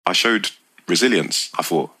I showed resilience, I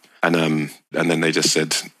thought. And then they just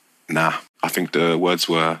said, nah. I think the words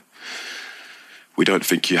were, we don't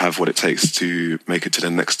think you have what it takes to make it to the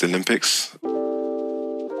next Olympics.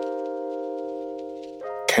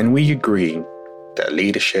 Can we agree that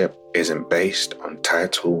leadership isn't based on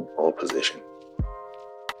title or position?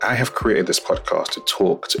 I have created this podcast to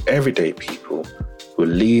talk to everyday people who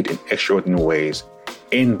lead in extraordinary ways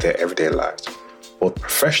in their everyday lives, both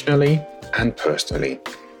professionally and personally,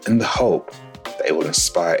 in the hope that it will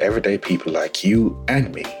inspire everyday people like you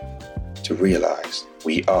and me to realize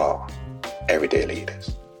we are everyday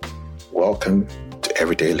leaders. Welcome to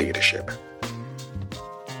Everyday Leadership.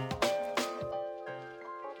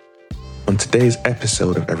 On today's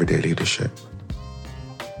episode of Everyday Leadership,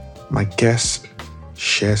 my guest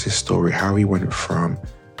shares his story, how he went from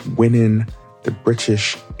winning the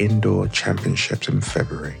British Indoor Championships in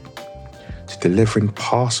February to delivering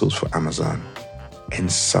parcels for Amazon in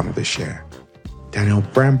summer this year. Daniel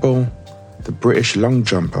Bramble, the British long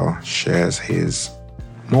jumper, shares his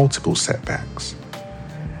multiple setbacks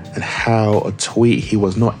and how a tweet he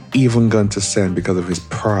was not even going to send because of his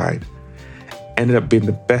pride ended up being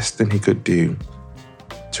the best thing he could do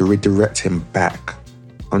to redirect him back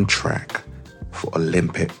on track for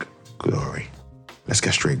Olympic glory. Let's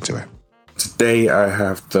get straight into it. Today I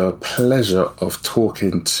have the pleasure of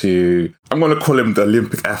talking to, I'm going to call him the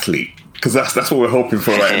Olympic athlete, because that's what we're hoping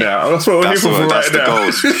for right now. That's what we're hoping for right now.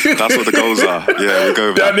 Goals. That's what the goals are. Yeah, we go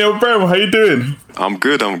with Daniel Bramble, how you doing? I'm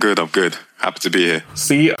good. Happy to be here.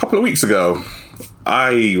 See, a couple of weeks ago,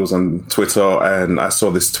 I was on Twitter and I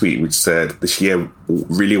saw this tweet which said this year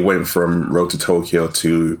really went from road to Tokyo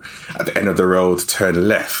to at the end of the road, turn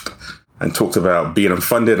left, and talked about being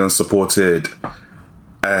unfunded and unsupported.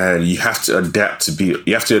 And you have to adapt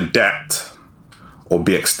or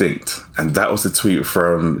be extinct. And that was the tweet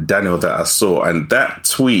from Daniel that I saw. And that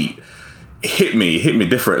tweet hit me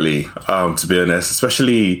differently, to be honest,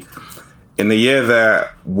 especially in the year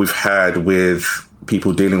that we've had with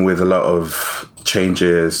people dealing with a lot of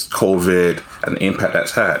changes, COVID, and the impact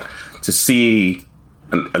that's had. To see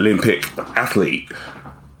an Olympic athlete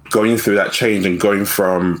going through that change and going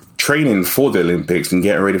from training for the Olympics and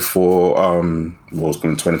getting ready for what's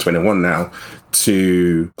going to 2021 now,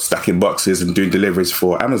 to stacking boxes and doing deliveries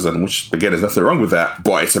for Amazon, which again, there's nothing wrong with that,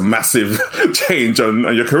 but it's a massive change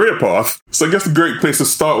on your career path. So I guess a great place to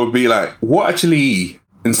start would be like, what actually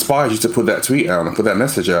inspired you to put that tweet out and put that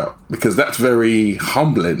message out? Because that's very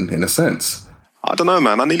humbling in a sense. I don't know,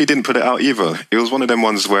 man. I nearly didn't put it out either. It was one of them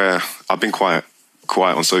ones where I've been quiet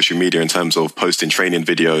on social media in terms of posting training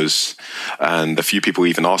videos, and a few people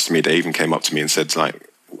even asked me, they even came up to me and said like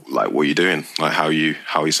what are you doing, like how are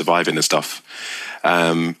you surviving and stuff.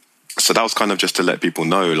 So that was kind of just to let people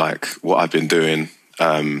know like what I've been doing,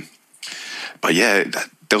 but yeah,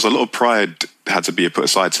 there was a lot of pride that had to be put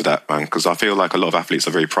aside to that, man, because I feel like a lot of athletes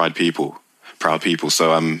are very proud people.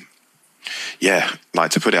 So yeah,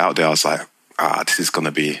 like to put it out there, I was like, this is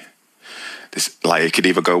gonna be this, like it could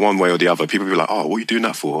either go one way or the other. People would be like, oh, what are you doing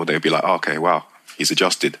that for? Or they'd be like, oh, okay, wow, he's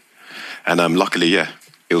adjusted. And luckily, yeah,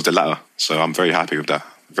 it was the latter. So I'm very happy with that.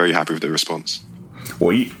 Very happy with the response.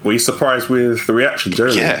 Were you surprised with the reaction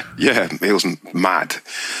generally? Yeah, it was mad.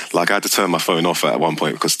 Like I had to turn my phone off at one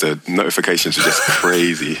point because the notifications were just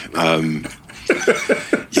crazy.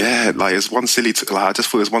 Yeah, like it's one silly. I just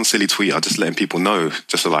thought it was one silly tweet. I just letting people know,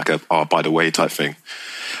 just like a by the way type thing.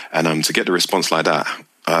 And to get the response like that,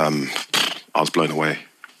 I was blown away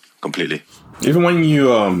completely. Even when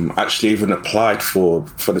you actually even applied for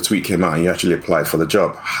the tweet came out and you actually applied for the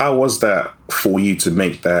job, how was that for you to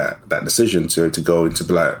make that decision to go into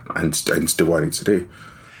black and to do what I need to do?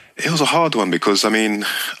 It was a hard one because, I mean,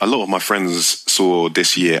 a lot of my friends saw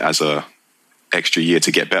this year as a extra year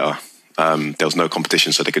to get better. There was no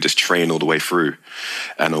competition, so they could just train all the way through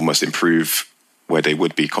and almost improve where they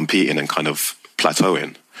would be competing and kind of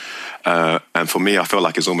plateauing. And for me, I felt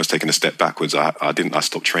like it's almost taking a step backwards. I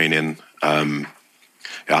stopped training.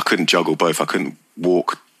 I couldn't juggle both. I couldn't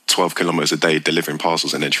walk 12 kilometers a day delivering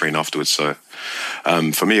parcels and then train afterwards. So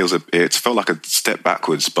for me, it felt like a step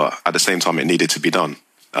backwards, but at the same time, it needed to be done.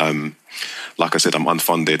 Like I said, I'm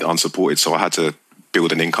unfunded, unsupported, so I had to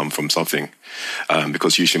build an income from something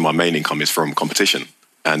because usually my main income is from competition.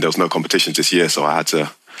 And there was no competition this year, so I had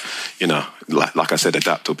to, like I said,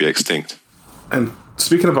 adapt or be extinct. And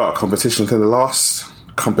speaking about competition, because the last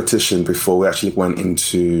competition before we actually went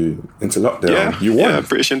into lockdown, you won. Yeah,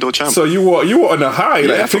 British Indoor Champ. So you were on a high.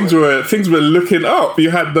 Yeah, things were looking up. You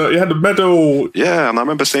had the medal. Yeah, and I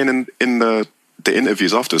remember saying in the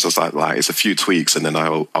interviews afterwards, I was like it's a few tweaks, and then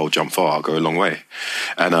I'll jump far. I'll go a long way.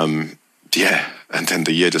 And and then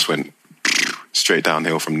the year just went. straight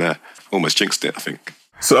downhill from there. Almost jinxed it, I think.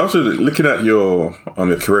 So after looking at your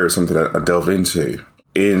career, something that I delved into,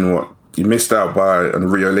 in what you missed out on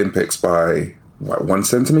Rio Olympics by what, 1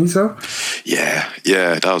 centimeter? Yeah,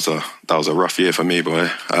 that was a rough year for me, boy.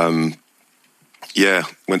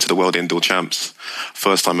 Went to the World Indoor Champs.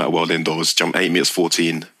 First time at World Indoors, jumped 8 meters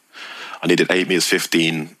 14. I needed 8 meters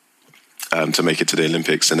 15 to make it to the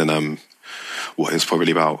Olympics, and then it was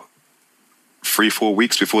probably about 3-4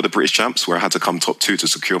 weeks before the British Champs, where I had to come top 2 to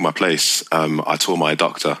secure my place. I tore my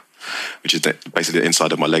adductor, which is basically the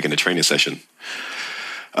inside of my leg in a training session.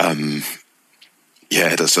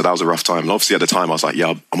 So that was a rough time. And obviously at the time I was like,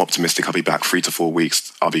 I'm optimistic. I'll be back 3 to 4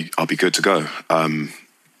 weeks. I'll be good to go. And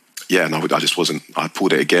I just wasn't. I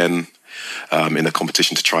pulled it again in a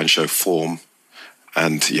competition to try and show form.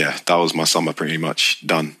 And that was my summer pretty much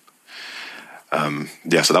done. So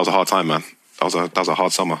that was a hard time, man. That was a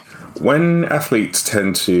hard summer. When athletes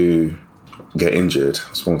tend to get injured,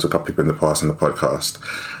 I've spoken to a couple people in the past in the podcast,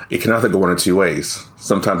 it can either go one of two ways.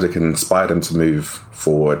 Sometimes it can inspire them to move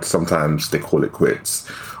forward. Sometimes they call it quits.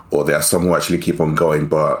 Or there are some who actually keep on going,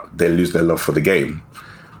 but they lose their love for the game.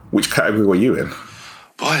 Which category were you in?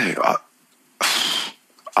 Boy,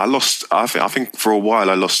 I lost. I think for a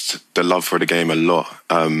while I lost the love for the game a lot.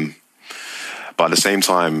 But at the same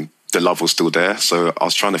time, the love was still there. So I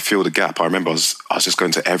was trying to fill the gap. I remember I was just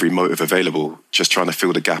going to every motive available, just trying to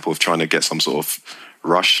fill the gap of trying to get some sort of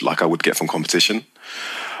rush like I would get from competition.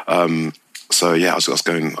 I was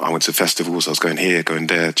going, I went to festivals, I was going here, going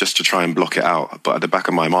there, just to try and block it out. But at the back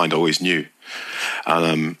of my mind, I always knew.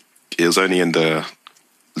 And it was only in the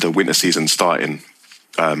winter season starting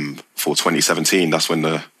for 2017, that's when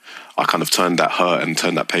I kind of turned that hurt and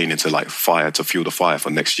turned that pain into like fire to fuel the fire for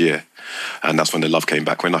next year. And that's when the love came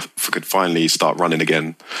back. When I could finally start running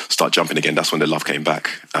again, start jumping again, that's when the love came back.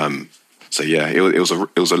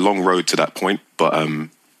 It was a long road to that point. But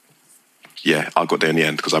I got there in the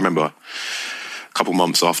end, because I remember a couple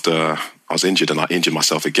months after I was injured and I injured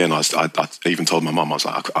myself again, I even told my mum, I was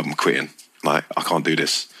like, I'm quitting. Like, I can't do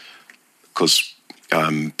this. Because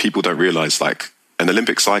people don't realise, like, an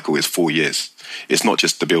Olympic cycle is 4 years. It's not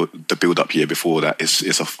just the build up year before that.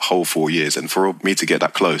 It's a whole 4 years. And for me to get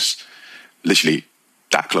that close, literally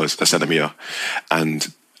that close, a centimetre,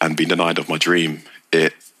 and be denied of my dream,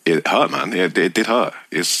 it hurt, man. It did hurt.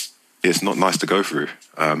 It's not nice to go through.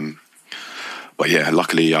 But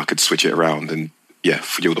luckily I could switch it around and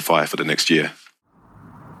fuel the fire for the next year.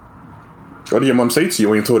 What did your mum say to you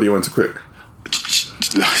when you told her you wanted to quit?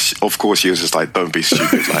 Of course, she was just like, don't be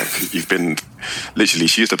stupid. Like, you've been... Literally,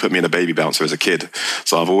 she used to put me in a baby bouncer as a kid.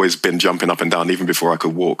 So I've always been jumping up and down, even before I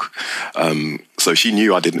could walk. So she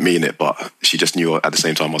knew I didn't mean it, but she just knew at the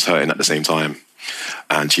same time I was hurting at the same time.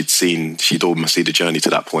 And she'd almost seen the journey to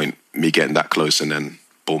that point, me getting that close, and then,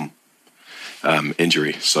 boom,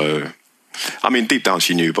 injury. So, I mean, deep down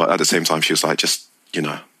she knew, but at the same time she was like, just,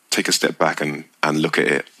 take a step back and look at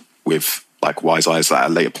it with, like, wise eyes at a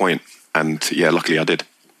later point. And, luckily I did.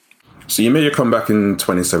 So you made your comeback in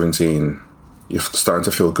 2017. You're starting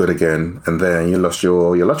to feel good again, and then you lost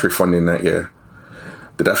your lottery funding that year.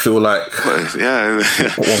 Did that feel like... I'm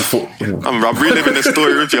reliving the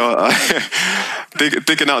story with you.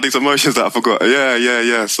 Digging out these emotions that I forgot.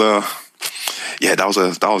 Yeah. So,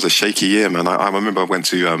 that was a shaky year, man. I remember I went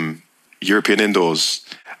to European Indoors,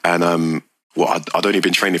 and I'd only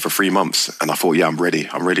been training for 3 months, and I thought, I'm ready.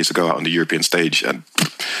 I'm ready to go out on the European stage. And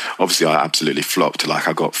obviously I absolutely flopped. Like,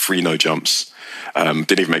 I got 3 no jumps,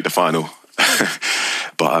 didn't even make the final.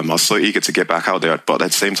 But I was so eager to get back out there. But at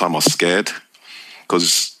the same time, I was scared,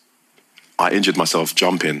 because I injured myself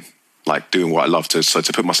jumping, like doing what I love to. So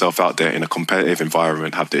to put myself out there in a competitive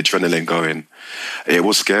environment, have the adrenaline going, it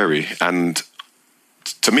was scary. And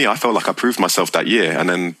to me, I felt like I proved myself that year. And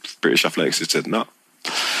then British Athletics just said, no,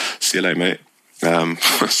 see you later, mate.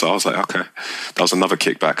 So I was like, okay, that was another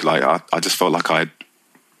kickback. Like, I just felt like I'd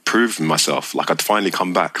proved myself, like I'd finally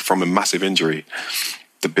come back from a massive injury,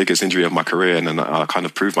 the biggest injury of my career, and then I kind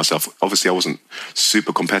of proved myself. Obviously, I wasn't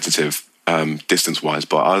super competitive distance-wise,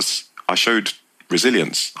 but I showed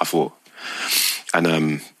resilience, I thought. And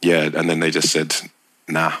and then they just said,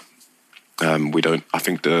 nah, we don't. I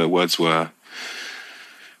think the words were,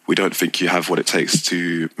 we don't think you have what it takes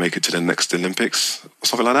to make it to the next Olympics, or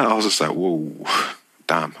something like that. I was just like, whoa,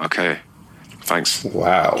 damn, okay, thanks.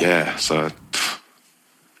 Wow. Yeah, so...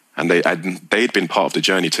 And they'd been part of the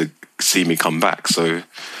journey to see me come back. So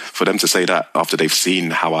for them to say that after they've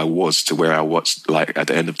seen how I was to where I was, like, at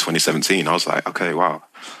the end of 2017, I was like, okay, wow.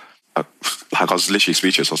 I was literally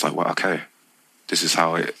speechless. I was like, wow, okay, this is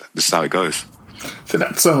how it goes. So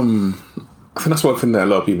that's I think that's one thing that a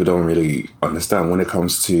lot of people don't really understand when it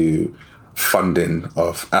comes to funding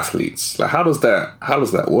of athletes? Like, how does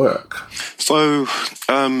that work? So,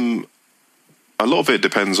 a lot of it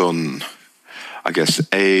depends on, I guess,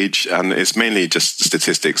 age, and it's mainly just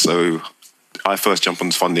statistics. So I first jumped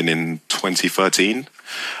on funding in 2013.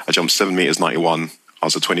 I jumped 7 meters 91. I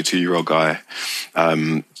was a 22-year-old guy.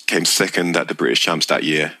 Came second at the British Champs that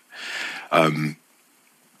year. And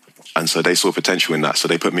so they saw potential in that. So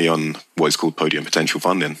they put me on what is called podium potential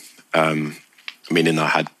funding, meaning I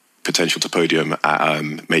had potential to podium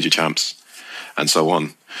at major champs and so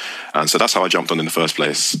on. And so that's how I jumped on in the first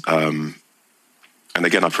place. And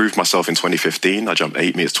again, I proved myself in 2015. I jumped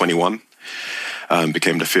 8 meters 21,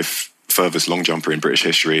 became the 5th furthest long jumper in British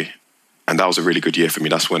history. And that was a really good year for me.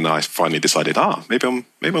 That's when I finally decided, maybe I'm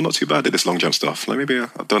not too bad at this long jump stuff. Like, maybe I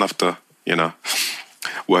don't have to,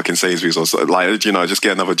 work in Sainsbury's or so, like, just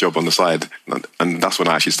get another job on the side. And that's when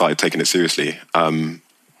I actually started taking it seriously.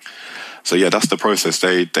 So yeah, that's the process.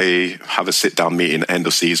 They have a sit-down meeting end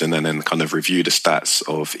of season and then kind of review the stats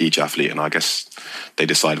of each athlete. And I guess they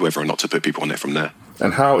decide whether or not to put people on it from there.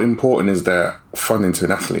 And how important is that funding to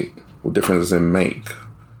an athlete? What difference does it make?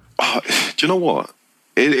 Do you know what?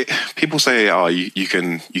 People say, you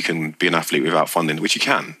can be an athlete without funding, which you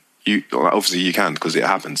can. Obviously you can, because it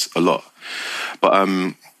happens a lot. But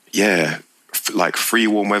like free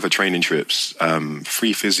warm weather training trips,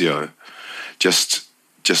 free physio, just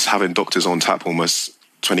having doctors on tap almost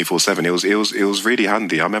 24/7. It was really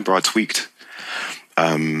handy. I remember I tweaked.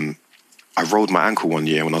 I rolled my ankle one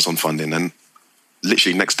year when I was on funding, and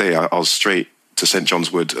literally next day I was straight to St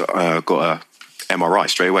John's Wood, got a MRI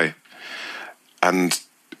straight away. And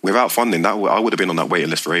without funding, I would have been on that waiting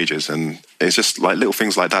list for ages. And it's just like little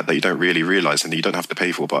things like that you don't really realise and you don't have to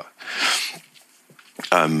pay for. But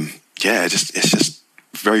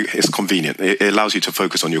it's convenient. It allows you to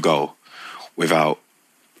focus on your goal without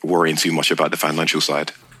worrying too much about the financial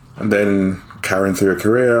side. And then carrying through your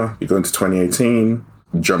career, you go into 2018,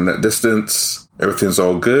 jump that distance, everything's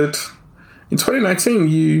all good. In 2019,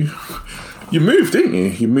 you moved, didn't you?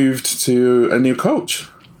 You moved to a new coach.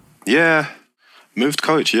 Yeah, moved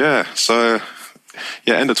coach, yeah. So,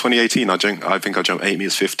 yeah, end of 2018, I think I jumped 8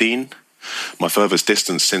 meters 15. My furthest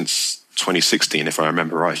distance since 2016, if I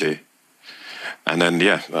remember rightly. And then,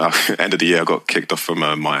 end of the year, I got kicked off from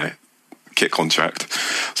my kit contract.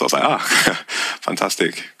 So I was like,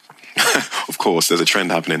 fantastic. Of course, there's a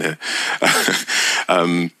trend happening here.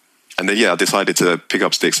 And then, I decided to pick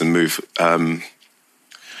up sticks and move.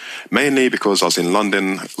 Mainly because I was in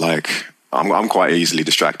London. Like, I'm quite easily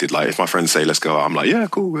distracted. Like, if my friends say, let's go, I'm like, yeah,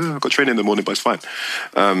 cool. Yeah, I've got training in the morning, but it's fine.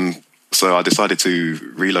 So I decided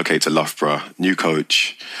to relocate to Loughborough, new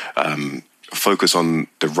coach, focus on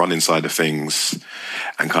the running side of things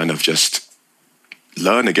and kind of just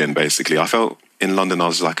learn again, basically. I felt in London I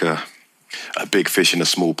was like a big fish in a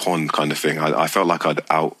small pond kind of thing. I felt like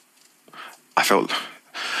without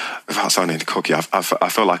sounding cocky, I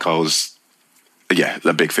felt like I was,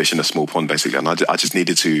 a big fish in a small pond, basically. And I just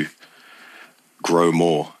needed to grow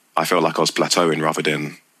more. I felt like I was plateauing rather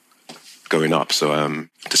than going up. So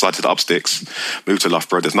decided to up sticks, move to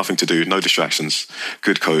Loughborough. There's nothing to do, no distractions,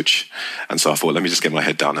 good coach. And so I thought, let me just get my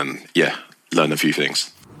head down and, learn a few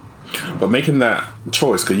things. But making that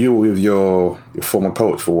choice, because you were with your former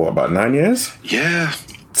coach for about 9 years? Yeah.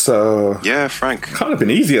 So... yeah, Frank. Can't have been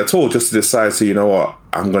easy at all just to decide, so you know what,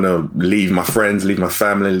 I'm going to leave my friends, leave my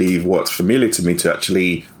family, leave what's familiar to me to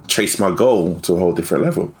actually chase my goal to a whole different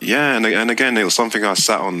level. Yeah, and again, it was something I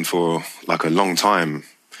sat on for like a long time.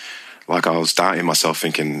 Like I was doubting myself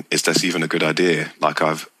thinking, is this even a good idea? Like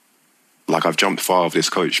I've jumped far with this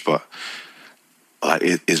coach, but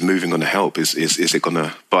is moving going to help? Is it going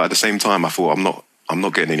to? But at the same time, I thought I'm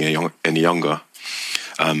not getting any younger.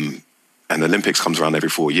 And the Olympics comes around every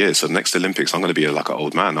 4 years. So the next Olympics, I'm going to be like an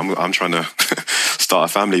old man. I'm trying to start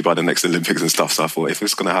a family by the next Olympics and stuff. So I thought, if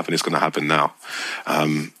it's going to happen, it's going to happen now.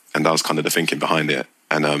 And that was kind of the thinking behind it.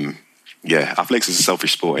 And athletics is a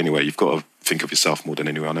selfish sport anyway. You've got to think of yourself more than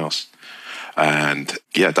anyone else. And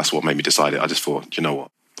that's what made me decide it. I just thought, you know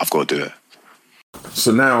what, I've got to do it.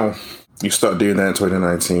 So now you start doing that in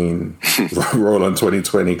 2019, roll on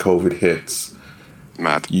 2020, COVID hits.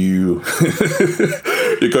 Mad. You're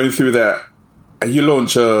going through that, and you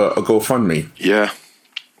launch a GoFundMe. Yeah.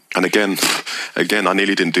 And again, I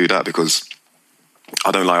nearly didn't do that because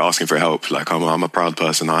I don't like asking for help. Like I'm a proud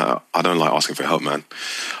person. I don't like asking for help, man.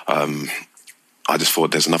 I just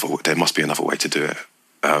thought there must be another way to do it.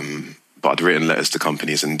 But I'd written letters to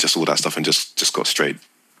companies and just all that stuff and just got straight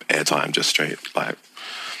airtime, just straight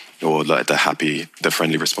or like the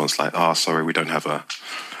friendly response, like, sorry, we don't have a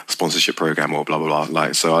sponsorship program or blah, blah,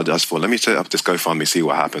 blah. So I just thought, let me set up this GoFundMe, see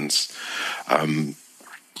what happens. And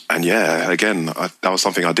And yeah, again, that was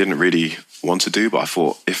something I didn't really want to do, but I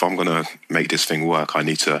thought if I'm going to make this thing work, I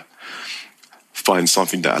need to find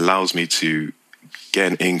something that allows me to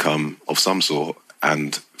get an income of some sort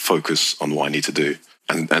and focus on what I need to do.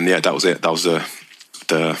 And yeah, that was it. That was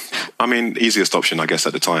the easiest option, I guess,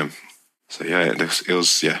 at the time. So yeah, it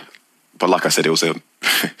was yeah. But like I said, I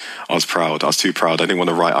was proud. I was too proud. I didn't want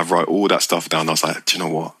to write. I wrote all that stuff down. I was like, do you know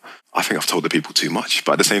what? I think I've told the people too much.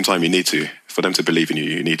 But at the same time, you need to. For them to believe in you,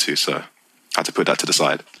 you need to. So I had to put that to the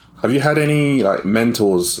side. Have you had any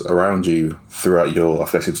mentors around you throughout your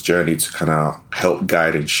athletics journey to kind of help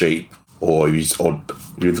guide and shape, or you're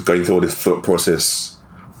going through all this thought process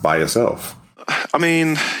by yourself? I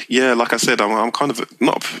mean, yeah, like I said, I'm kind of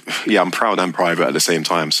not. Yeah, I'm proud and private at the same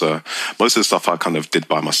time. So most of the stuff I kind of did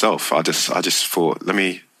by myself. I just thought, let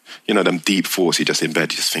me, them deep thoughts. You're just in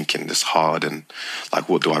bed, just thinking this hard and like,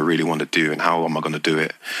 what do I really want to do and how am I going to do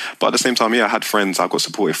it? But at the same time, yeah, I had friends. I've got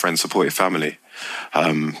supportive friends, supportive family.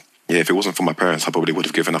 Yeah, if it wasn't for my parents, I probably would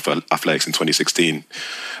have given up athletics in 2016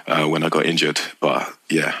 when I got injured. But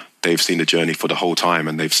yeah, they've seen the journey for the whole time,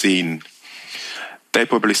 and they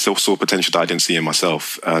probably still saw potential that I didn't see in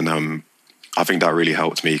myself. And I think that really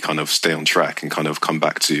helped me kind of stay on track and kind of come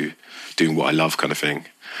back to doing what I love kind of thing.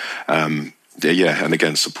 Yeah, and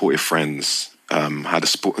again, supportive friends. Had a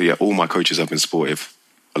support. Yeah, all my coaches have been supportive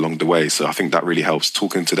along the way. So I think that really helps,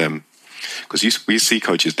 talking to them. Because we see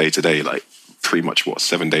coaches day to day, like pretty much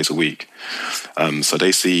 7 days a week. So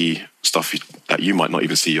they see stuff that you might not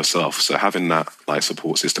even see yourself. So having that like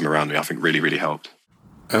support system around me, I think really, really helped.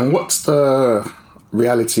 And what's the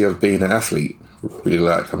reality of being an athlete really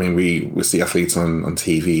like? I mean, we see athletes on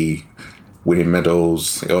TV winning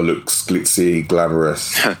medals. It all looks glitzy,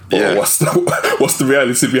 glamorous. Yeah. What's the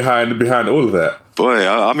reality behind all of that? Boy,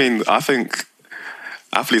 I mean, I think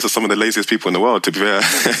athletes are some of the laziest people in the world, to be fair.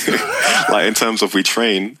 Like in terms of we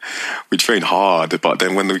train hard, but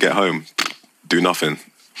then when we get home, do nothing.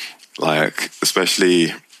 Like,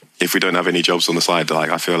 especially if we don't have any jobs on the side, like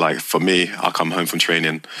I feel like for me, I'll come home from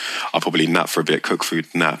training, I'll probably nap for a bit, cook food,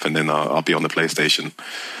 nap, and then I'll be on the PlayStation.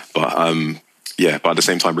 But yeah, but at the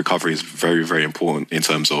same time, recovery is very, very important in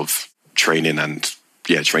terms of training and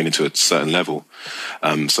training to a certain level.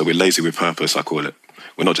 So we're lazy with purpose, I call it.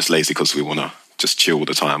 We're not just lazy because we want to just chill all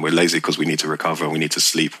the time. We're lazy because we need to recover, we need to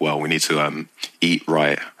sleep well, we need to eat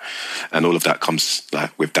right, and all of that comes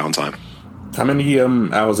like with downtime. How many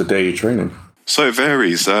hours a day are you training? So it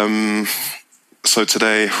varies. So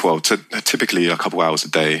today, typically a couple hours a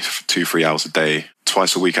day, 2-3 hours a day.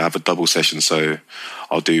 Twice a week I have a double session, so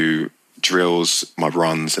I'll do drills, my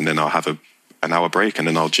runs, and then I'll have an hour break, and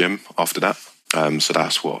then I'll gym after that. So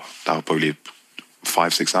that'll probably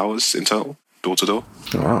 5-6 hours in total, door to door.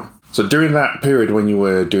 Oh, wow. So during that period when you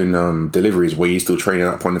were doing deliveries, were you still training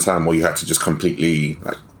at that point in time, or you had to just completely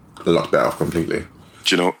lock that off completely?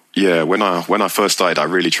 Do you know? Yeah, when I first started, I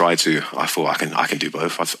really tried to. I thought I can do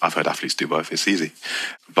both. I've heard athletes do both. It's easy.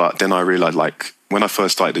 But then I realized, like, when I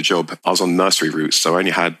first started the job, I was on nursery routes, so I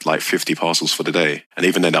only had like 50 parcels for the day, and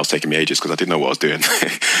even then that was taking me ages because I didn't know what I was doing.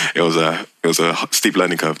 It was a steep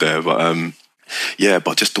learning curve there. But yeah,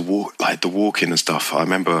 but just the walking and stuff. I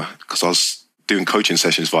remember because I was doing coaching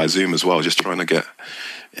sessions via Zoom as well, just trying to get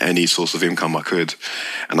any source of income I could,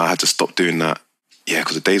 and I had to stop doing that. Yeah,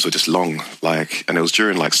 because the days were just long, and it was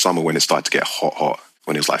during like summer when it started to get hot,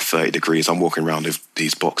 when it was like 30 degrees. I'm walking around with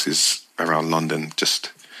these boxes around London,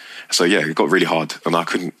 so yeah, it got really hard, and I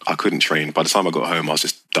couldn't train. By the time I got home, I was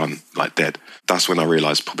just done, like dead. That's when I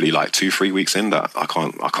realised, probably like 2-3 weeks in, that I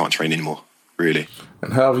can't train anymore, really.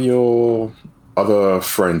 And how have your other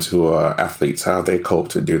friends who are athletes, how have they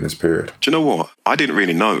coped during this period? Do you know what? I didn't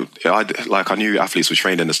really know. I knew athletes were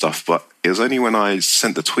training and stuff, but it was only when I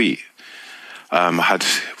sent the tweet. I had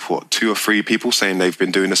 2 or 3 people saying they've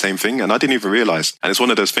been doing the same thing, and I didn't even realise. And it's one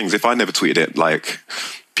of those things, if I never tweeted it, like,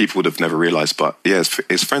 people would have never realised. But yeah,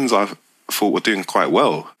 his friends I thought were doing quite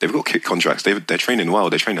well. They've got kick contracts, they're training well,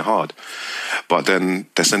 they're training hard. But then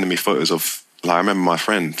they're sending me photos of, like, I remember my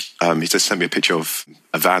friend, he just sent me a picture of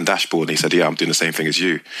a van dashboard, and he said, yeah, I'm doing the same thing as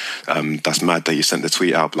you. That's mad that you sent the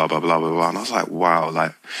tweet out, blah, blah, blah, blah, blah. And I was like, wow,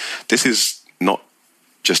 like, this is not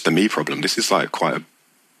just a me problem. This is like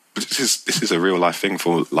this is a real life thing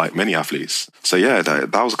for like many athletes. So yeah,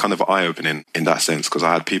 that was kind of eye-opening in that sense, because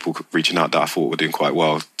I had people reaching out that I thought were doing quite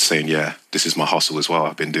well, saying, yeah, this is my hustle as well.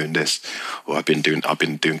 I've been doing this, or I've been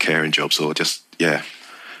doing caring jobs, or just, yeah.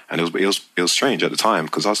 And it was strange at the time,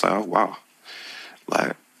 because I was like, oh wow,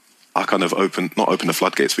 like I kind of not open the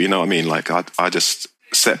floodgates, but you know what I mean? Like I just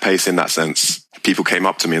set pace in that sense. People came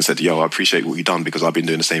up to me and said, yo, I appreciate what you've done because I've been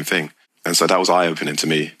doing the same thing. And so that was eye-opening to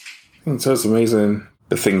me. So it's amazing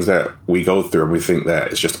the things that we go through and we think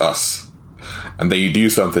that it's just us. And then you do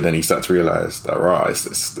something and you start to realize that, right,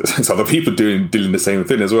 it's other people doing the same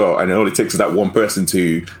thing as well. And it only takes that one person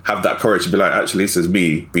to have that courage to be like, actually, this is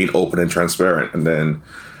me being open and transparent. And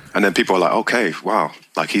then people are like, okay, wow.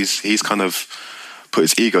 Like he's kind of put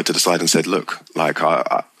his ego to the side and said, look, like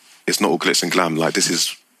it's not all glitz and glam. Like this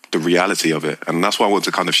is the reality of it. And that's why I want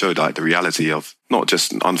to kind of show like the reality of not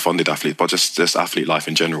just unfunded athletes, but just athlete life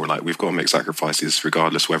in general. Like we've got to make sacrifices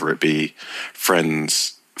regardless, whether it be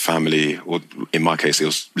friends, family, or in my case, it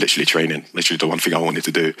was literally training. Literally the one thing I wanted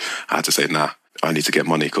to do. I had to say, nah, I need to get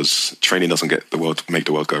money because training doesn't make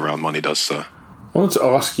the world go around. Money does. So I wanted to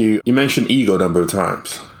ask you mentioned ego a number of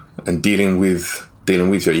times and dealing with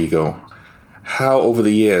your ego. How over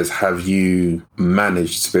the years have you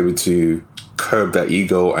managed to be able to curb that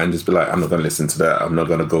ego and just be like, I'm not going to listen to that. I'm not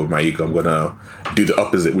going to go with my ego. I'm going to do the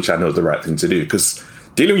opposite, which I know is the right thing to do. Because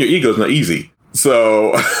dealing with your ego is not easy.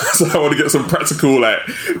 So I want to get some practical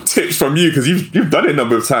tips from you because you've done it a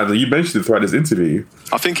number of times and you mentioned it throughout this interview.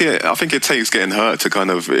 I think it takes getting hurt to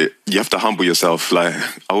kind of you have to humble yourself. Like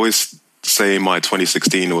I always say, my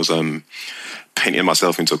 2016 was painting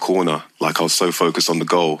myself into a corner. Like I was so focused on the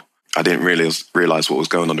goal, I didn't realize what was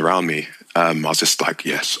going on around me. I was just like,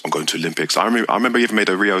 yes, I'm going to Olympics. I remember I even made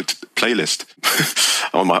a Rio playlist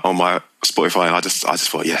on my Spotify. I just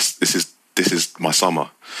thought, yes, this is my summer.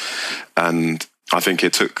 And I think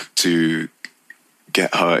it took to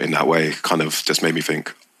get hurt in that way kind of just made me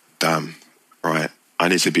think, damn, right, I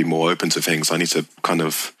need to be more open to things. I need to kind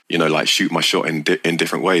of, shoot my shot in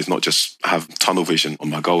different ways, not just have tunnel vision on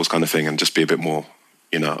my goals kind of thing and just be a bit more,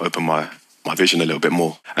 open my vision a little bit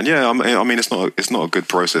more. And yeah, I mean, it's not a good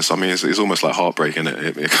process. I mean, it's almost like heartbreaking.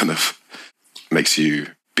 It kind of makes you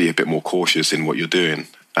be a bit more cautious in what you're doing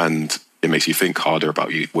and it makes you think harder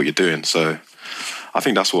about what you're doing. So I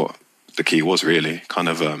think that's what the key was really, kind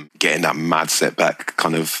of getting that mad setback,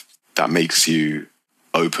 kind of that makes you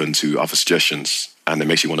open to other suggestions and it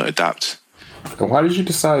makes you want to adapt. And why did you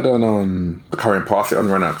decide on the current path you're on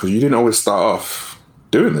right now? Because you didn't always start off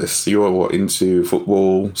doing this. You were into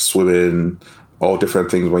football, swimming, all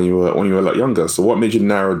different things when you were a lot younger. So what made you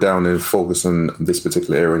narrow down and focus on this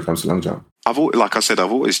particular area when it comes to long jump? Like I said,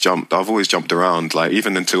 I've always jumped around. Like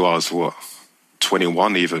even until I was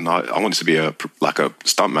 21 even, I wanted to be a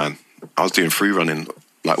stuntman. I was doing free running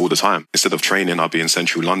like all the time. Instead of training, I'd be in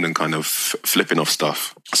central London kind of flipping off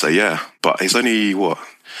stuff. So yeah, but it's only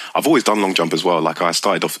I've always done long jump as well. Like I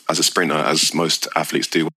started off as a sprinter, as most athletes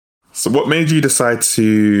do. So what made you decide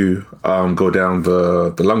to go down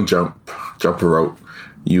the long jumper route?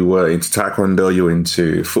 You were into taekwondo, you were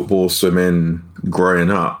into football, swimming, growing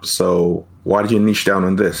up. So why did you niche down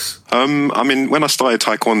on this? I mean, when I started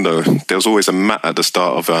taekwondo, there was always a mat at the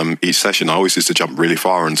start of each session. I always used to jump really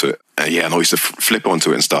far onto it. And I used to flip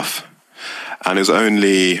onto it and stuff. And it was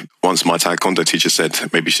only once my taekwondo teacher said,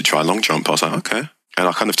 maybe you should try long jump. I was like, okay. And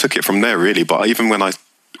I kind of took it from there, really. But even when I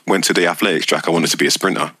went to the athletics track, I wanted to be a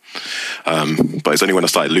sprinter. But it's only when I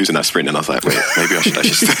started losing that sprint and I was like, wait, maybe I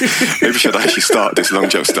should actually start this long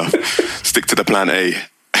jump stuff. Stick to the plan A.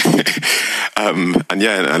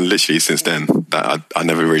 And literally since then, that I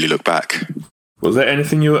never really looked back. Was there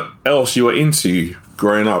anything else you were into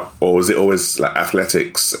growing up, or was it always like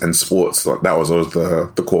athletics and sports? Like that was always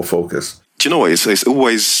the core focus? Do you know what? It's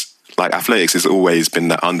always like athletics has always been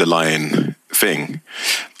that underlying thing.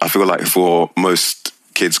 I feel like for most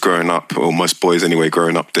kids growing up, or most boys anyway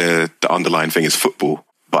growing up, the underlying thing is football.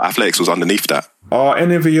 But athletics was underneath that. Are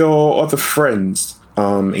any of your other friends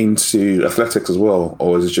into athletics as well,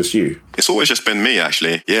 or is it just you? It's always just been me,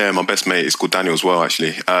 actually. Yeah, my best mate is called Daniel as well,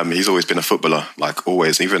 actually. He's always been a footballer, like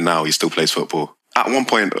always. Even now, he still plays football. At one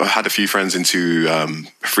point, I had a few friends into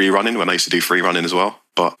free running when I used to do free running as well.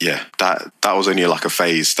 But yeah, that was only like a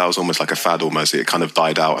phase. That was almost like a fad almost. It kind of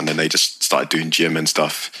died out and then they just started doing gym and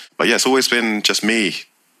stuff. But yeah, it's always been just me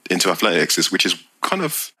into athletics, which is kind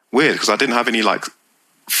of weird because I didn't have any like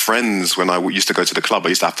friends when I used to go to the club. I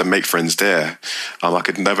used to have to make friends there. I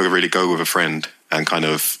could never really go with a friend and kind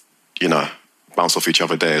of, bounce off each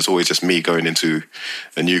other there. It's always just me going into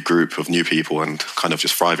a new group of new people and kind of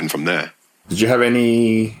just thriving from there. Did you have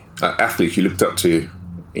any athletes you looked up to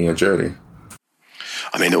in your journey?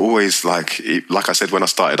 I mean, always like I said, when I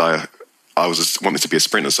started, I wanted to be a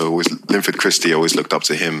sprinter. So always Linford Christie, I always looked up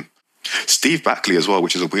to him. Steve Backley as well,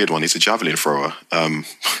 which is a weird one. He's a javelin thrower.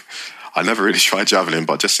 I never really tried javelin,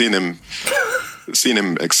 but just seeing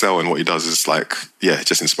him excel in what he does is like, yeah,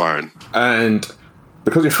 just inspiring. And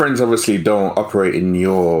because your friends obviously don't operate in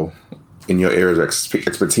your areas of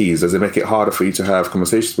expertise, does it make it harder for you to have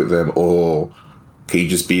conversations with them, or Can you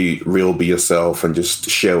just be real, be yourself, and just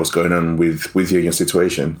share what's going on with you and your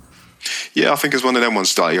situation? Yeah, I think it's one of them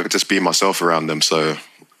ones that I could just be myself around them. So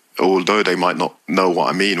although they might not know what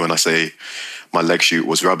I mean when I say my leg shoot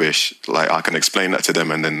was rubbish, like I can explain that to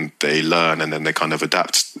them and then they learn and then they kind of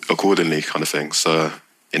adapt accordingly kind of thing. So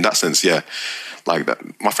in that sense, yeah, like that,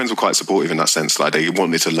 my friends were quite supportive in that sense. Like they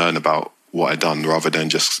wanted to learn about what I'd done rather than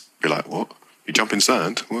just be like, what? You jump in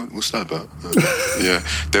sand? What's that about? Yeah,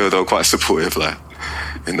 they were quite supportive, like,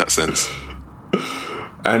 in that sense.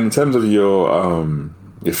 And in terms of your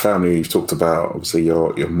family, you've talked about obviously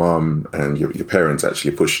your mum and your parents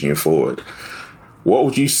actually pushing you forward. What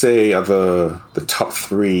would you say are the top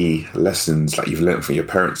 3 lessons that you've learned from your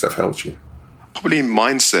parents that have helped you? Probably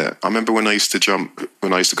mindset. I remember when I used to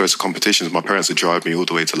go to competitions, my parents would drive me all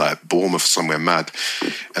the way to like Bournemouth, somewhere mad,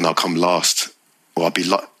 and I'll come last. Or I'd be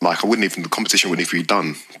like the competition wouldn't even be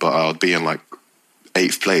done, but I'd be in like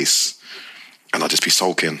 8th place and I'd just be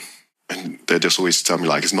sulking. And they'd just always tell me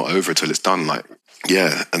like, it's not over till it's done. Like,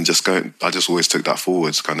 yeah. And I just always took that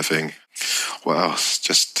forwards kind of thing. What else?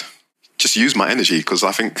 Just use my energy, because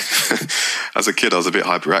I think as a kid I was a bit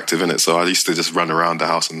hyperactive in it, so I used to just run around the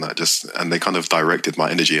house and and they kind of directed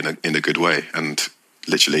my energy in a good way, and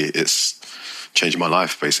literally it's changed my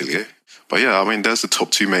life basically. But yeah, I mean, there's the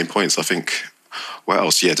top 2 main points. I think what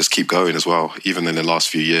else? Yeah, just keep going as well. Even in the last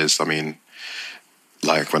few years, I mean,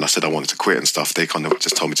 like when I said I wanted to quit and stuff, they kind of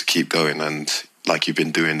just told me to keep going, and like, you've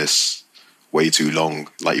been doing this way too long,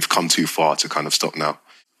 like you've come too far to kind of stop now.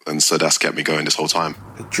 And so that's kept me going this whole time.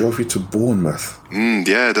 It drove you to Bournemouth?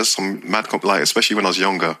 Yeah, there's some mad, like, especially when I was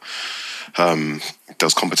younger,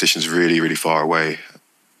 those competitions really, really far away.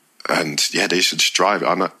 And yeah, they should just drive it.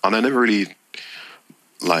 And I never really,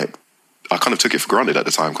 like, I kind of took it for granted at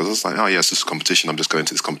the time, because I was like, oh yes, this is a competition, I'm just going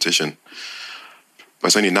to this competition. But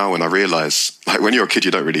it's only now when I realise, like, when you're a kid, you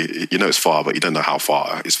don't really, you know it's far, but you don't know how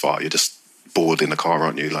far it's far. You're just bored in the car,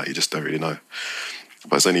 aren't you? Like, you just don't really know.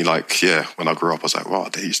 But it's only like, yeah, when I grew up, I was like, wow,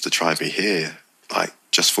 they used to drive me here, like,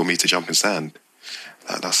 just for me to jump in sand.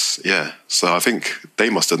 Yeah. So I think they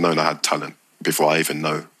must have known I had talent before I even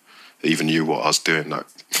knew what I was doing. Like,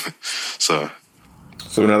 so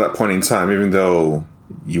at that point in time, even though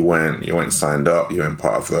you weren't signed up, you weren't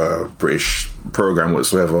part of the British program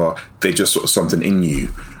whatsoever, they just saw something in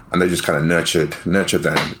you, and they just kind of nurtured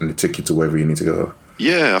that, and they took you to wherever you need to go.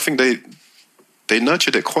 Yeah, I think they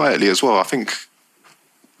nurtured it quietly as well. I think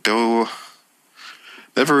they were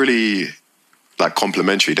never really like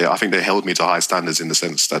complimentary. I think they held me to high standards in the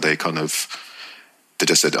sense that they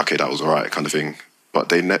just said, okay, that was all right, kind of thing. But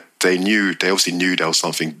they obviously knew there was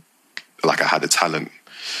something, like I had a talent,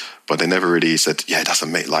 but they never really said, yeah, that's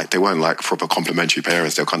amazing. Like, they weren't like proper complimentary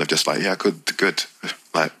parents. They were kind of just like, yeah, good.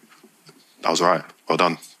 Like, that was all right, well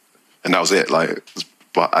done. And that was it. Like,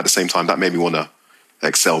 but at the same time, that made me want to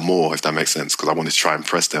excel more, if that makes sense, because I wanted to try and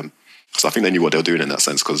impress them. So I think they knew what they were doing in that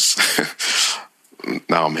sense, because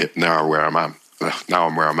now I'm where I'm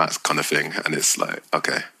at kind of thing. And it's like,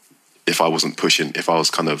 okay, if I wasn't pushing, if I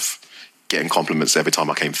was kind of getting compliments every time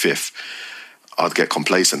I came 5th, I'd get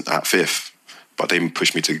complacent at 5th. But they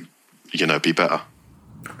pushed me to, be better.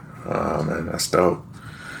 Oh man, that's dope.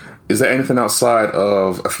 Is there anything outside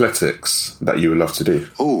of athletics that you would love to do?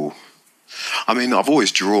 Oh, I mean, I've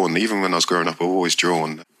always drawn. Even when I was growing up, I've always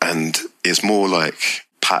drawn. And it's more like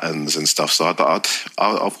patterns and stuff. So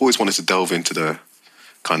I've always wanted to delve into the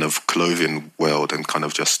kind of clothing world and kind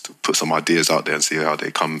of just put some ideas out there and see how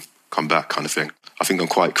they come back, kind of thing. I think I'm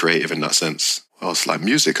quite creative in that sense. Well, it's like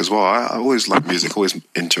music as well. I always like music,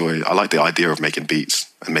 I like the idea of making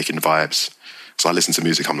beats and making vibes. So I listen to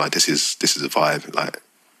music, I'm like, this is a vibe. Like,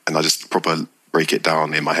 and I just proper break it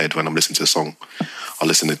down in my head when I'm listening to a song. I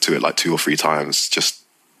listen to it like 2 or 3 times, just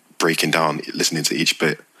breaking down, listening to each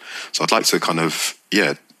bit. So I'd like to kind of,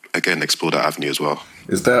 again, explore that avenue as well.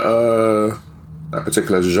 Is there a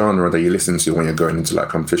particular genre that you listen to when you're going into like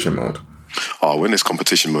competition mode? Oh, when it's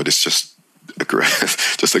competition mode, it's just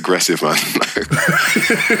aggressive, man.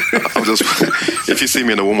 If you see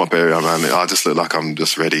me in a warm-up area, man, I just look like I'm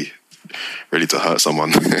just ready to hurt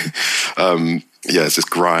someone. It's just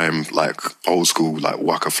grime, like old school, like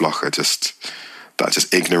Waka Flocka,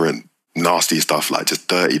 just ignorant, nasty stuff, like just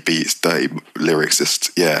dirty beats, dirty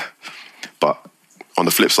lyrics, But on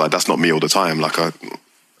the flip side, that's not me all the time. Like I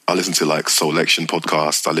listen to like Soulection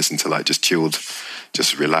podcasts. I listen to like just chilled,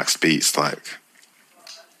 just relaxed beats, like.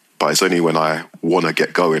 But it's only when I want to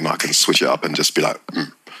get going, I can switch it up and just be like,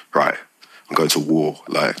 right, I'm going to war.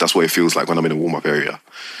 Like, that's what it feels like when I'm in a warm-up area.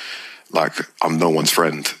 Like, I'm no one's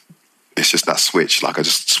friend. It's just that switch. Like, I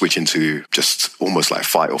just switch into just almost like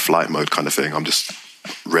fight or flight mode kind of thing. I'm just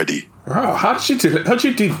ready. Wow, how did you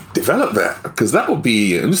develop that? Because that would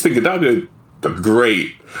be, I'm just thinking, that would be a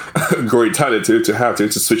great talent to have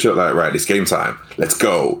to switch it up, like, right, it's game time, let's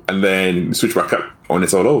go, and then switch back up when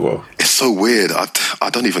it's all over. It's so weird. I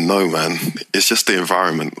don't even know, man. It's just the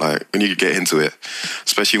environment. Like, when you get into it,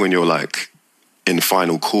 especially when you're like in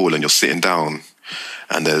final call and you're sitting down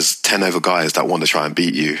and there's 10 other guys that want to try and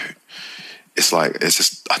beat you. It's like, it's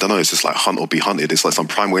just, I don't know, it's just like hunt or be hunted. It's like some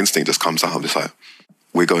primal instinct just comes out. It's like,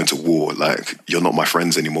 we're going to war. Like, you're not my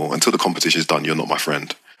friends anymore. Until the competition's done, you're not my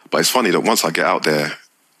friend. But it's funny that once I get out there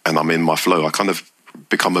and I'm in my flow, I kind of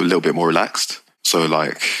become a little bit more relaxed. So,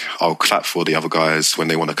 like, I'll clap for the other guys when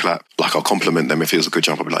they want to clap. Like, I'll compliment them if it was a good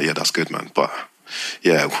jump. I'll be like, yeah, that's good, man. But,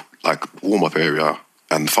 yeah, like, warm-up area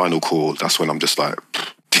and final call, that's when I'm just like,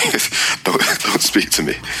 don't speak to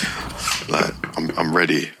me. Like, I'm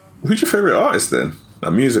ready. Who's your favourite artist, then,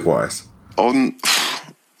 like, music-wise?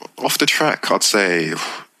 Off the track, I'd say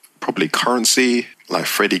probably Currency, like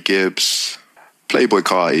Freddie Gibbs, Playboy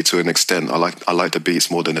Carti to an extent. I like the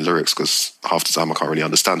beats more than the lyrics because half the time I can't really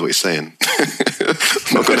understand what he's saying.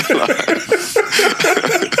 I'm not gonna lie.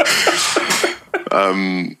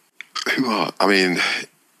 I mean,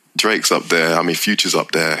 Drake's up there. I mean, Future's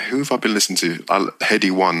up there. Who have I been listening to?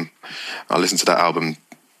 Heady One. I listened to that album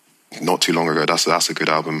not too long ago. That's a good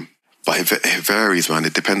album. But it varies, man.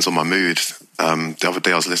 It depends on my mood. The other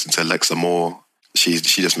day I was listening to Alexa Moore. She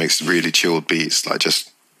just makes really chilled beats, like just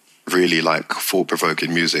really like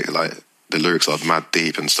thought-provoking music. Like the lyrics are mad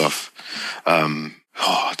deep and stuff.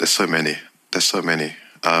 There's so many. Just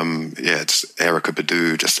Erykah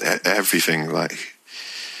Badu, just everything. Like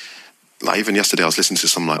even yesterday I was listening to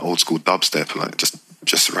some like old school dubstep, like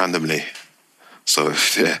just randomly. So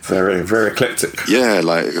yeah, very, very eclectic. Yeah,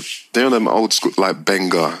 like they're on them old school like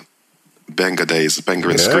Benga days, Benga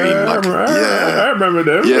and Scream. Like, I remember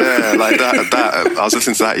them. Yeah, like that. I was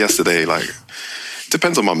listening to that yesterday. Like,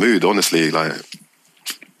 depends on my mood, honestly. Like,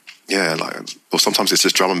 yeah, like, or sometimes it's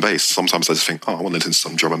just drum and bass. Sometimes I just think, I want to listen to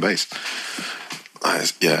some drum and bass.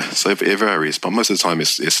 So it varies. But most of the time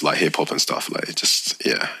it's like hip hop and stuff. Like,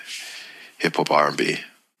 hip hop, R&B,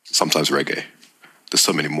 sometimes reggae. There's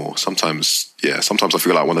so many more. Sometimes I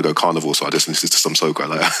feel like I want to go carnival, so I just listen to some soca.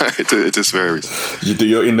 Like it just varies. You do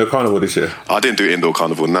your indoor carnival this year? I didn't do indoor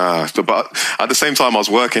carnival, nah. But at the same time, I was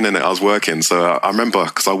working. So I remember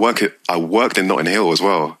because I worked in Notting Hill as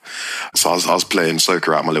well. So I was playing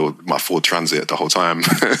soca at my Ford Transit the whole time.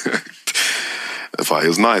 But it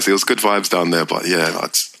was nice. It was good vibes down there. But yeah,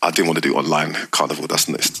 I didn't want to do online carnival. It's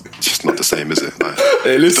just not the same, is it? Like,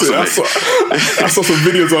 hey, listen, I saw some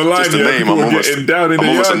videos online. Just the name. I'm almost down in the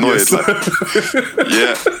almost yard, annoyed. Yes.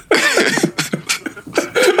 Yeah.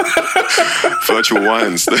 Virtual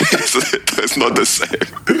wines. It's not the same.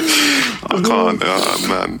 I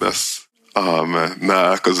can't.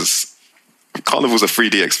 Nah, because carnival's a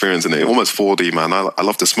 3D experience, and it almost 4D, man. I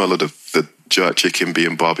love the smell of the jerk chicken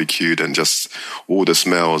being barbecued and just all the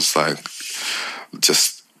smells, like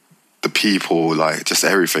just the people, like just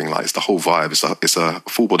everything, like it's the whole vibe. It's a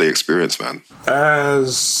full body experience, man.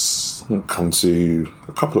 As we'll come to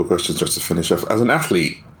a couple of questions just to finish off. As an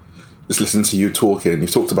athlete, just listen to you talking.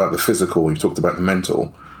 You've talked about the physical, you've talked about the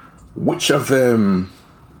mental. Which of them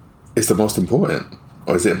is the most important,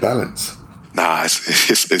 or is it a balance? Nah,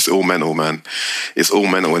 it's all mental, man. It's all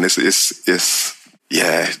mental, and it's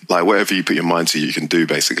like whatever you put your mind to, you can do.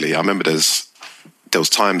 Basically, I remember there was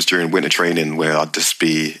times during winter training where it'll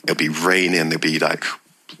be raining, it'll be like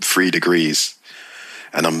 3 degrees,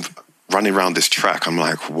 and I'm running around this track. I'm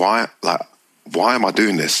like, why am I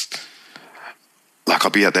doing this? Like,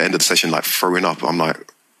 I'll be at the end of the session like throwing up. I'm like,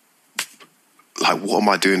 what am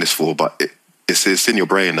I doing this for? But it's in your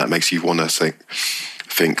brain that makes you want to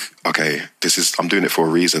think, okay, I'm doing it for a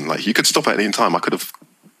reason. Like, you could stop at any time. I could have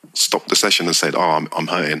stopped the session and said, I'm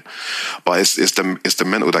hurting. But it's the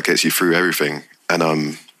mental that gets you through everything.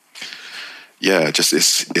 And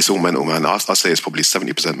it's all mental, man. I say it's probably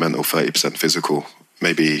 70% mental, 30% physical,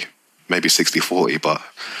 maybe 60-40, but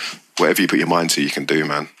whatever you put your mind to, you can do,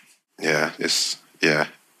 man.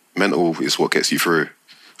 Mental is what gets you through.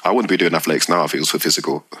 I wouldn't be doing athletics now if it was for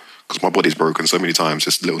physical, because my body's broken so many times,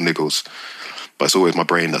 just little niggles. But it's always my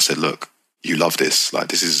brain that said, look, you love this. Like,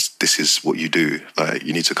 this is what you do. Like,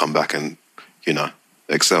 you need to come back and,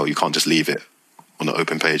 excel. You can't just leave it on an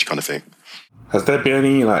open page kind of thing. Has there been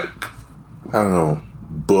any, like, I don't know,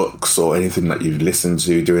 books or anything that you've listened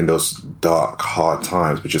to during those dark, hard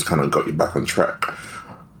times which just kind of got you back on track?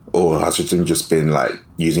 Or has it just been, like,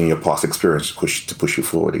 using your past experience to push you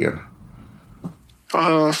forward again?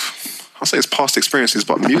 I'll say it's past experiences,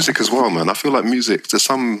 but music as well, man. I feel like music, there's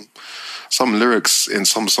some some lyrics in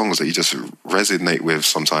some songs that you just resonate with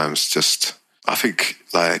sometimes. Just, I think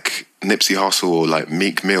like Nipsey Hussle or like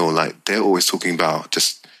Meek Mill, like they're always talking about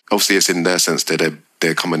just, obviously it's in their sense that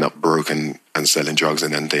they're coming up broke and selling drugs,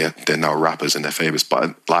 and then they're now rappers and they're famous.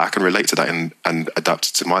 But like I can relate to that and adapt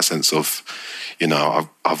it to my sense of, you know,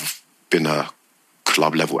 I've been a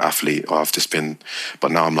club level athlete, or I've just been,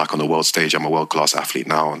 but now I'm like on the world stage. I'm a world class athlete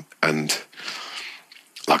now, and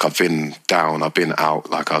like I've been down, I've been out,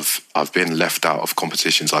 like I've been left out of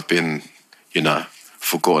competitions. I've been, you know,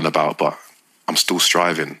 forgotten about, but I'm still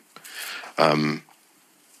striving.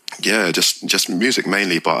 Yeah, just music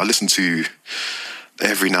mainly, but I listen to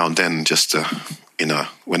every now and then just to, you know,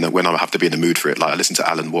 when I have to be in the mood for it. Like I listen to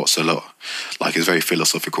Alan Watts a lot. Like he's very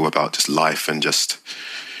philosophical about just life and just,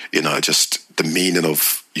 you know, just the meaning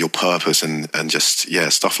of your purpose and just, yeah,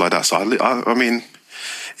 stuff like that. So I mean,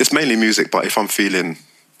 it's mainly music, but if I'm feeling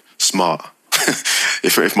smart,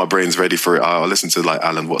 if my brain's ready for it, I'll listen to like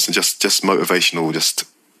Alan Watts and just motivational, just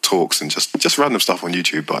talks and just random stuff on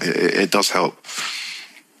YouTube. But it does help.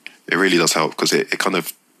 It really does help because it kind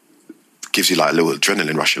of gives you like a little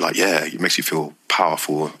adrenaline rush. You're like, yeah, it makes you feel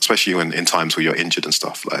powerful, especially when in times where you're injured and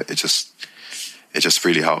stuff. Like it just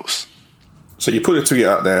really helps. So you put a tweet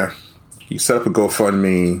out there, you set up a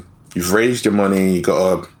GoFundMe, you've raised your money, you got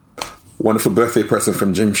a wonderful birthday present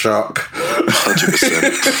from Gymshark.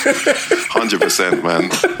 100%, man.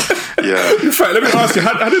 Yeah. In fact, let me ask you,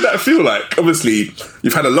 how did that feel like? Obviously,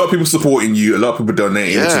 you've had a lot of people supporting you, a lot of people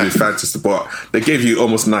donating to your fantasy support. They gave you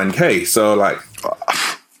almost 9K. So, like,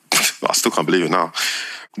 I still can't believe it now.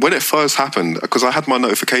 When it first happened, because I had my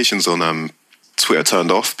notifications on Twitter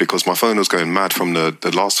turned off because my phone was going mad from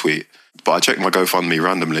the last tweet. But I checked my GoFundMe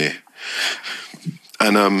randomly,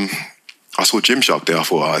 and I saw Gymshark there. I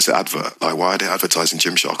thought, oh, it's an advert. Like, why are they advertising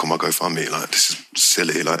Gymshark on my GoFundMe? Like, this is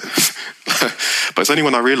silly. Like, but it's only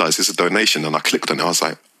when I realised it's a donation and I clicked on it, I was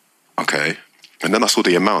like, okay. And then I saw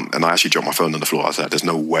the amount and I actually dropped my phone on the floor. I was like, there's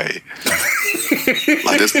no way.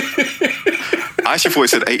 Like, I actually thought it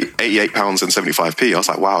said £88.75. I was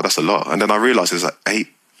like, wow, that's a lot. And then I realised it's like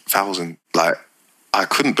 8,000. Like, I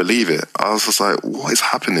couldn't believe it. I was just like, what is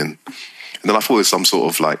happening? And then I thought it was some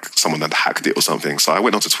sort of like someone had hacked it or something. So I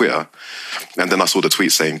went onto Twitter and then I saw the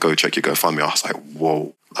tweet saying, go check your GoFundMe. I was like,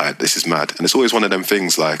 whoa, like this is mad. And it's always one of them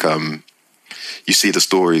things like you see the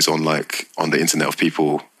stories on the internet of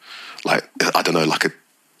people like, I don't know, like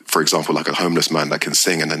for example, like a homeless man that can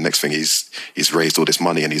sing and then next thing he's raised all this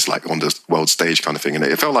money and he's like on the world stage kind of thing. And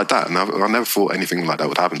it felt like that. And I never thought anything like that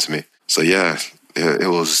would happen to me. So yeah, it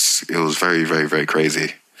was very, very, very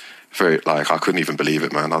crazy. Very, like, I couldn't even believe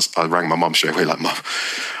it, man. I rang my mum straight away, like, Mum,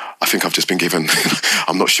 I think I've just been given,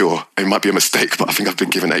 I'm not sure, it might be a mistake, but I think I've been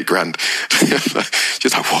given $8,000.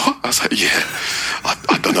 She's like, what? I was like, yeah,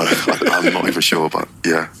 I don't know. I'm not even sure, but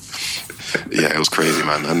yeah. Yeah, it was crazy,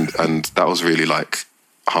 man. And that was really, like,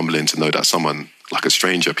 humbling to know that someone, like a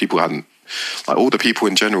stranger, people hadn't, like, all the people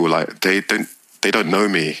in general, like, they don't know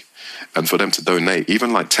me. And for them to donate,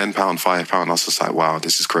 even like £10, £5, I was just like, wow,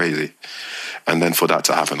 this is crazy. And then for that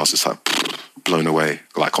to happen, I was just like blown away,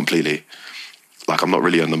 like completely. Like I'm not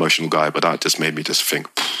really an emotional guy, but that just made me just think.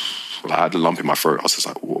 Like, I had a lump in my throat. I was just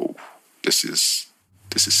like, whoa, this is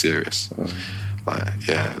serious. Like,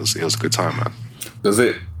 yeah, it was a good time, man. Does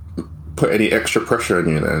it put any extra pressure on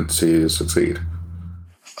you then to succeed?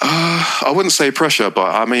 I wouldn't say pressure,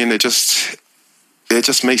 but I mean, it just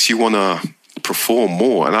makes you want to perform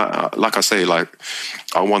more. And like I say, like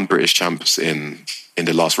I won British champs in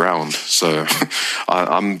the last round, so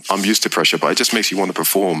I'm used to pressure, but it just makes you want to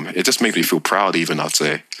perform. It just makes me feel proud, even, I'd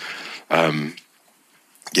say. Yeah,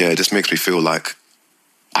 it just makes me feel like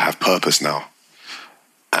I have purpose now,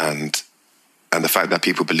 and the fact that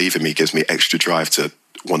people believe in me gives me extra drive to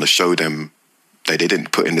want to show them that they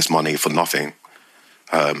didn't put in this money for nothing.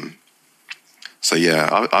 So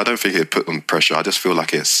yeah, I don't think it put on pressure. I just feel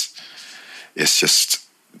like it's just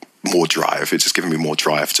more drive. It's just giving me more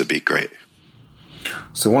drive to be great.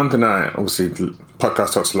 So one thing obviously, the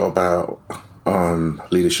podcast talks a lot about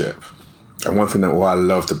leadership. And one thing that what I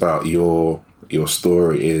loved about your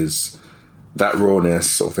story is that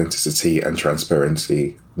rawness, authenticity and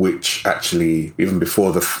transparency, which actually, even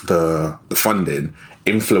before the funding,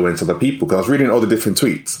 influenced other people. Because I was reading all the different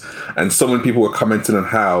tweets and so many people were commenting on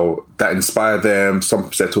how that inspired them.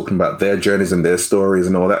 Some said talking about their journeys and their stories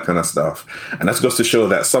and all that kind of stuff. And that goes to show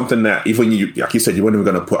that something that even you, like you said, you weren't even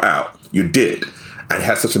going to put out, you did. And it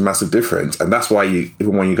had such a massive difference. And that's why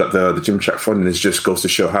even when you got the Gymshark funding, it just goes to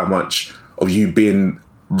show how much of you being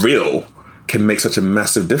real can make such a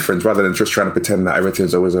massive difference rather than just trying to pretend that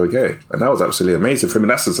everything's always okay. And that was absolutely amazing. For me,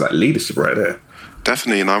 that's just like leadership right there.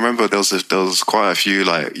 Definitely. And I remember there was quite a few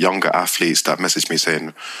like younger athletes that messaged me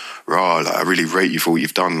saying, "Rah, like, I really rate you for what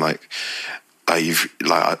you've done. Like, I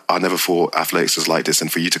never thought athletics was like this."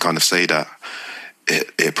 And for you to kind of say that,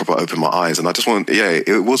 it probably opened my eyes. And I just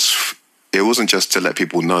it wasn't just to let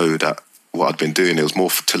people know that what I'd been doing. It was more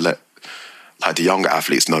to let like the younger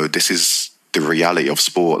athletes know this is the reality of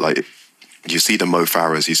sport. Like, you see the Mo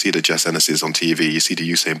Farahs, you see the Jess Ennises on TV, you see the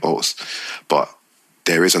Usain Bolts, but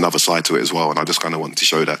there is another side to it as well. And I just kind of wanted to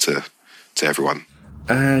show that to everyone.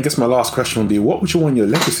 And I guess my last question would be, what would you want your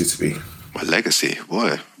legacy to be? My legacy?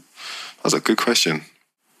 Boy, that's a good question.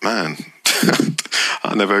 Man,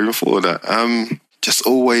 I never even thought of that. Just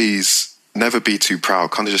always never be too proud.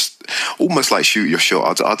 Kind of just almost like shoot your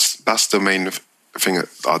shot. That's the main thing that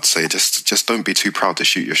I'd say. Just don't be too proud to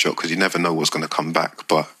shoot your shot, because you never know what's going to come back.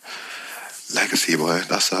 But legacy, boy,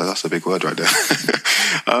 that's a big word right there.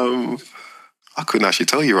 I couldn't actually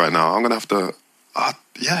tell you right now. I'm gonna have to.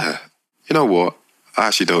 Yeah, you know what? I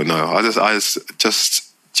actually don't know. I just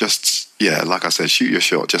yeah. Like I said, shoot your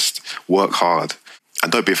shot. Just work hard and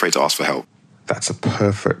don't be afraid to ask for help. That's a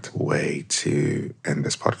perfect way to end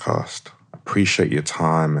this podcast. Appreciate your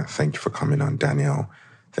time. Thank you for coming on, Daniel.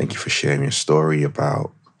 Thank you for sharing your story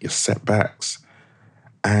about your setbacks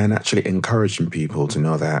and actually encouraging people to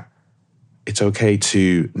know that it's okay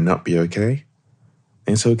to not be okay.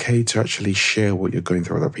 It's okay to actually share what you're going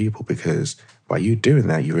through with other people, because by you doing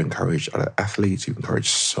that, you encourage other athletes, you encourage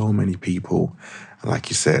so many people. And like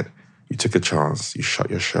you said, you took a chance, you shot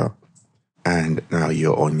your shot, and now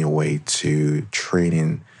you're on your way to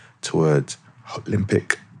training towards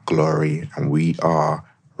Olympic glory, and we are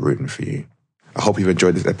rooting for you. I hope you've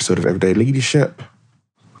enjoyed this episode of Everyday Leadership.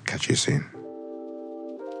 Catch you soon.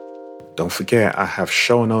 Don't forget, I have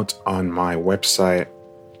show notes on my website,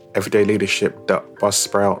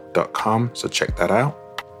 everydayleadership.buzzsprout.com, so check that out.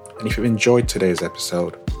 And if you've enjoyed today's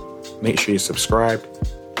episode, make sure you subscribe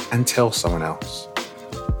and tell someone else.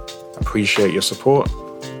 Appreciate your support.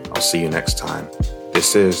 I'll see you next time.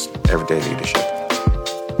 This is Everyday Leadership.